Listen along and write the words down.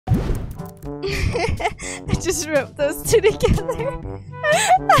I just roped those two together.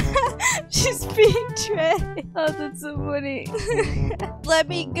 She's being tried. Oh, that's so funny. Let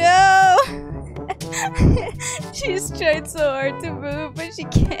me go. She's tried so hard to move, but she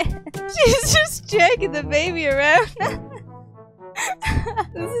can't. She's just dragging the baby around.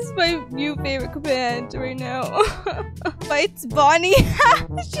 This is my new favorite command right now. Fights Bonnie.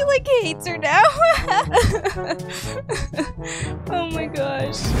 She like hates her now. Oh my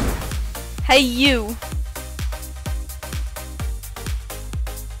gosh. Hey you.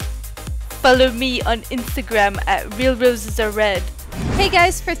 Follow me on Instagram at realrosesarered. Hey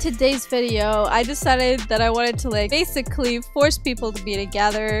guys, for today's video, I decided that I wanted to basically force people to be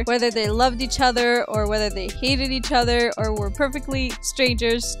together, whether they loved each other or whether they hated each other or were perfectly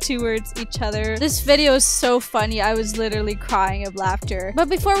strangers towards each other. This video is so funny, I was literally crying of laughter. But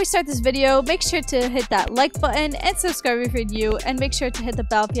before we start this video, make sure to hit that like button and subscribe if you're new, and make sure to hit the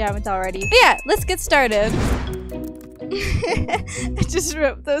bell if you haven't already. But yeah, let's get started. I just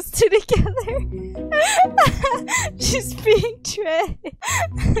roped those two together. She's being tried.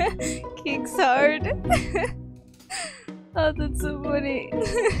 Kicks hard. Oh, that's so funny.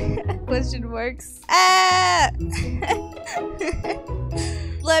 Question marks. Ah!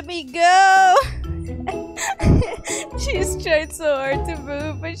 Let me go. She's tried so hard to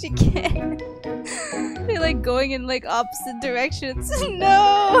move, but she can't. They're going in opposite directions.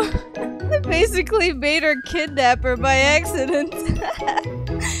 No! I basically made her kidnap her by accident.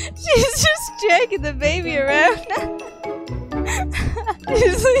 She's just dragging the baby around.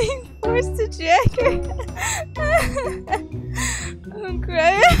 She's being forced to drag her. I'm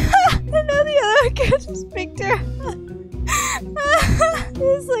crying. And now the other girl just picked her up.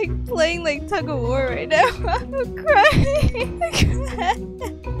 It's playing tug of war right now. I'm crying.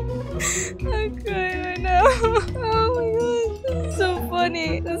 I'm crying right now. Oh my god, this is so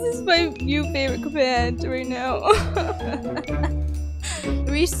funny. This is my new favorite command right now.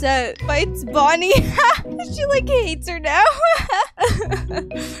 Reset. Fights Bonnie. She hates her now.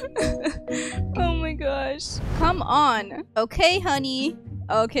 Oh my gosh. Come on. Okay, honey.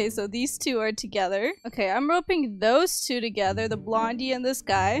 Okay, so these two are together. Okay, I'm roping those two together, the blondie and this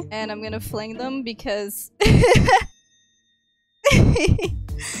guy. And I'm gonna fling them because...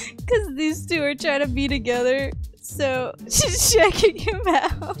 Because these two are trying to be together. So she's checking him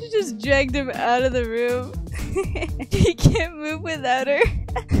out. She just dragged him out of the room. He can't move without her.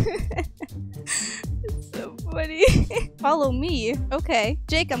 It's so funny. Follow me. Okay.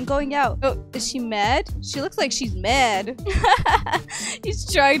 Jake, I'm going out. Oh, is she mad? She looks like she's mad. He's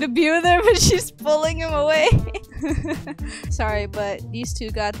trying to be with her, but she's pulling him away. Sorry, but these two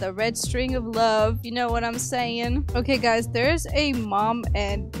got the red string of love. You know what I'm saying? Okay, guys, there's a mom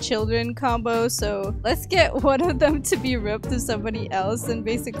and children combo, so let's get one of them to be roped to somebody else and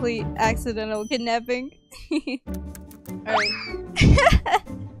basically accidental kidnapping. Alright.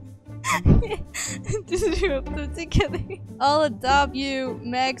 Just rope them together. I'll adopt you,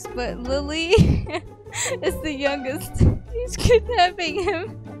 Max, but Lily is the youngest. He's kidnapping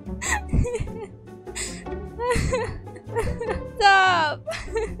him. Stop!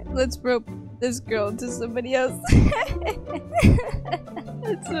 Let's rope this girl to somebody else.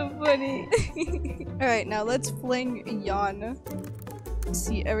 That's so funny. Alright, now let's fling Jan.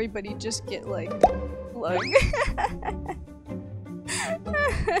 See everybody just get flung.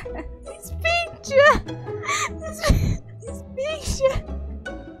 He's being dragged. He's being dragged.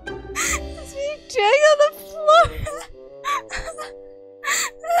 He's being dragged on the floor.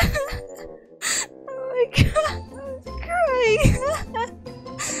 Oh my god, I'm crying.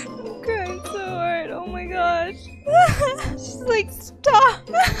 I'm crying so hard. Oh my gosh. She's stop.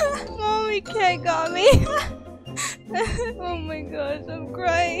 Mommy cat got me. Oh my gosh, I'm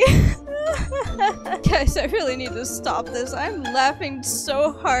crying. Guys, I really need to stop this. I'm laughing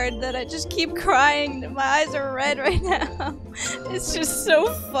so hard that I just keep crying. My eyes are red right now. It's just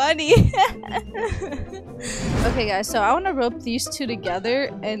so funny. Okay guys, so I want to rope these two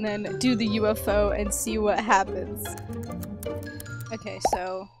together and then do the UFO and see what happens. Okay,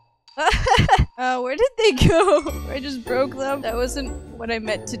 so... where did they go? I just broke them. That wasn't what I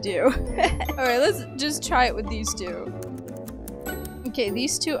meant to do. Alright, let's just try it with these two. Okay,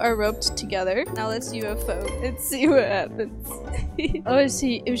 these two are roped together. Now let's UFO and see what happens. Oh, is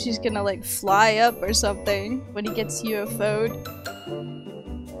she's gonna fly up or something when he gets UFO'd.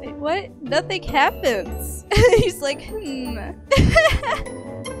 Wait, what? Nothing happens. He's like,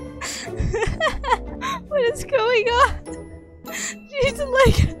 What is going on? She's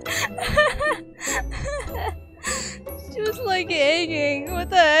she was hanging. What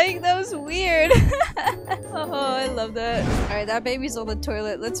the heck? That was weird. Oh, I love that. Alright, that baby's on the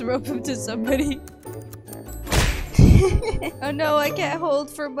toilet. Let's rope him to somebody. Oh no, I can't hold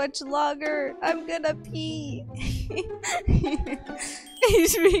for much longer. I'm gonna pee.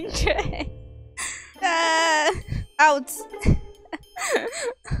 He's being dragged. Ah, out.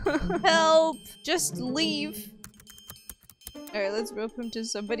 Help. Just leave. Alright, let's rope him to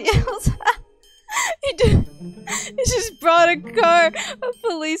somebody else. He just brought a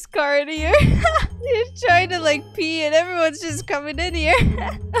police car in here. He's trying to like pee and everyone's just coming in here.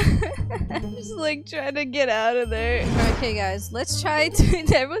 Just like trying to get out of there. Okay guys, let's try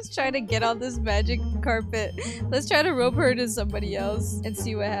to- everyone's trying to get on this magic carpet. Let's try to rope her to somebody else and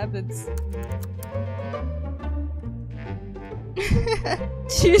see what happens.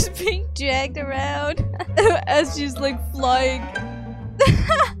 She's being dragged around as she's like flying.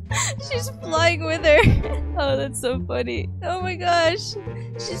 She's flying with her. Oh, that's so funny. Oh my gosh.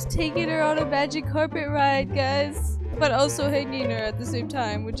 She's taking her on a magic carpet ride, guys. But also hanging her at the same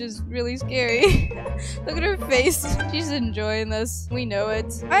time, which is really scary. Look at her face. She's enjoying this. We know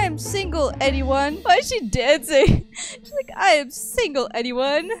it. I am single, anyone? Why is she dancing? She's like, I am single,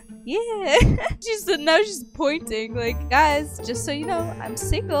 anyone? Yeah. Now she's pointing. Like, guys, just so you know, I'm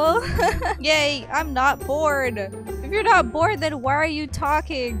single. Yay, I'm not bored. If you're not bored, then why are you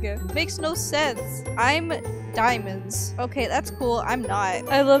talking? Makes no sense. I'm diamonds. Okay, that's cool. I'm not.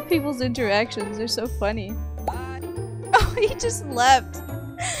 I love people's interactions. They're so funny. Oh, he just left.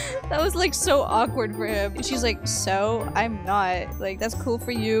 That was like so awkward for him. And she's like, so? I'm not. Like, that's cool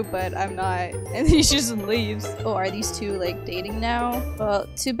for you, but I'm not. And he just leaves. Oh, are these two like dating now? Well,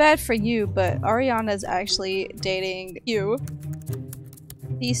 too bad for you, but Ariana's actually dating you.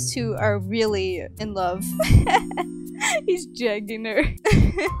 These two are really in love. He's dragging her.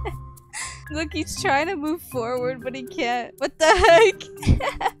 Look, he's trying to move forward, but he can't. What the heck?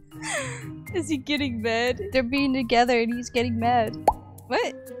 Is he getting mad? They're being together and he's getting mad.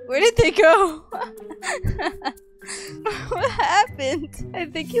 What? Where did they go? What happened? I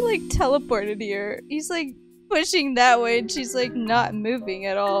think he like teleported here. He's like pushing that way and she's like not moving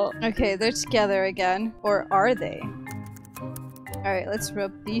at all. Okay, they're together again. Or are they? Alright, let's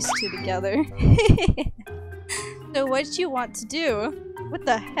rope these two together. So what do you want to do? What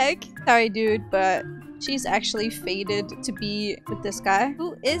the heck? Sorry dude, but she's actually fated to be with this guy.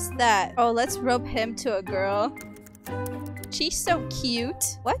 Who is that? Oh, let's rope him to a girl. She's so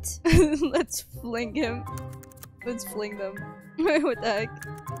cute. What? Let's fling him. Let's fling them. What the heck?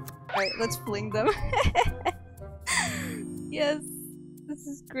 Alright, let's fling them. Yes. This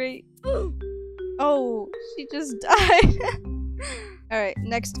is great. Oh, she just died. Alright,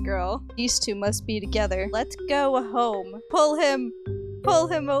 next girl. These two must be together. Let's go home. Pull him! Pull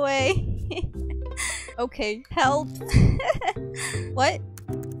him away! Okay, help! What?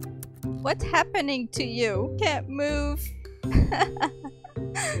 What's happening to you? Can't move. Pull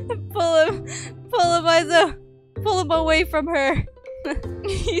him! Pull him, Isa! Pull him away from her!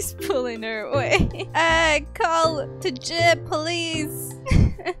 He's pulling her away. Call to police!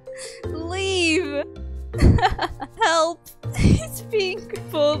 Leave! Help! He's being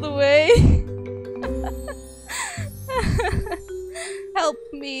pulled away. Help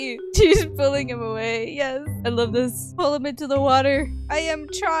me! She's pulling him away. Yes. I love this. Pull him into the water. I am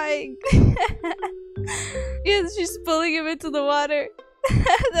trying. Yes, she's pulling him into the water.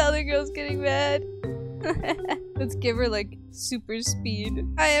 The other girl's getting mad. Let's give her like super speed.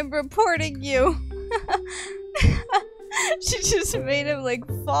 I am reporting you. She just made him like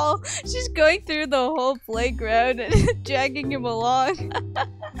fall. She's going through the whole playground and dragging him along.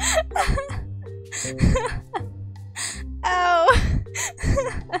 Ow!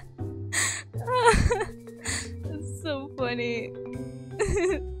 That's so funny.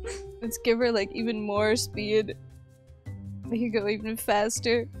 Let's give her like even more speed. We can go even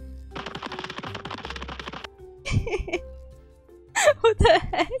faster. What the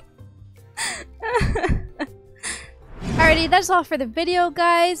heck? Alrighty, that's all for the video,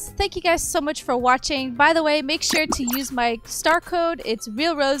 guys. Thank you guys so much for watching. By the way, make sure to use my star code. It's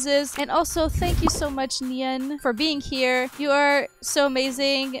Real Roses. And also, thank you so much, Nian, for being here. You are so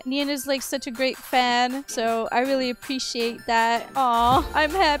amazing. Nian is like such a great fan, so I really appreciate that. Aw,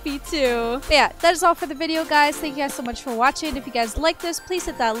 I'm happy too. But yeah, that is all for the video, guys. Thank you guys so much for watching. If you guys like this, please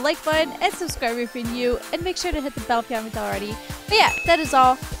hit that like button and subscribe if you're new. And make sure to hit the bell if you haven't already. But yeah, that is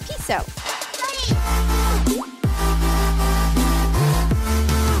all. Peace out.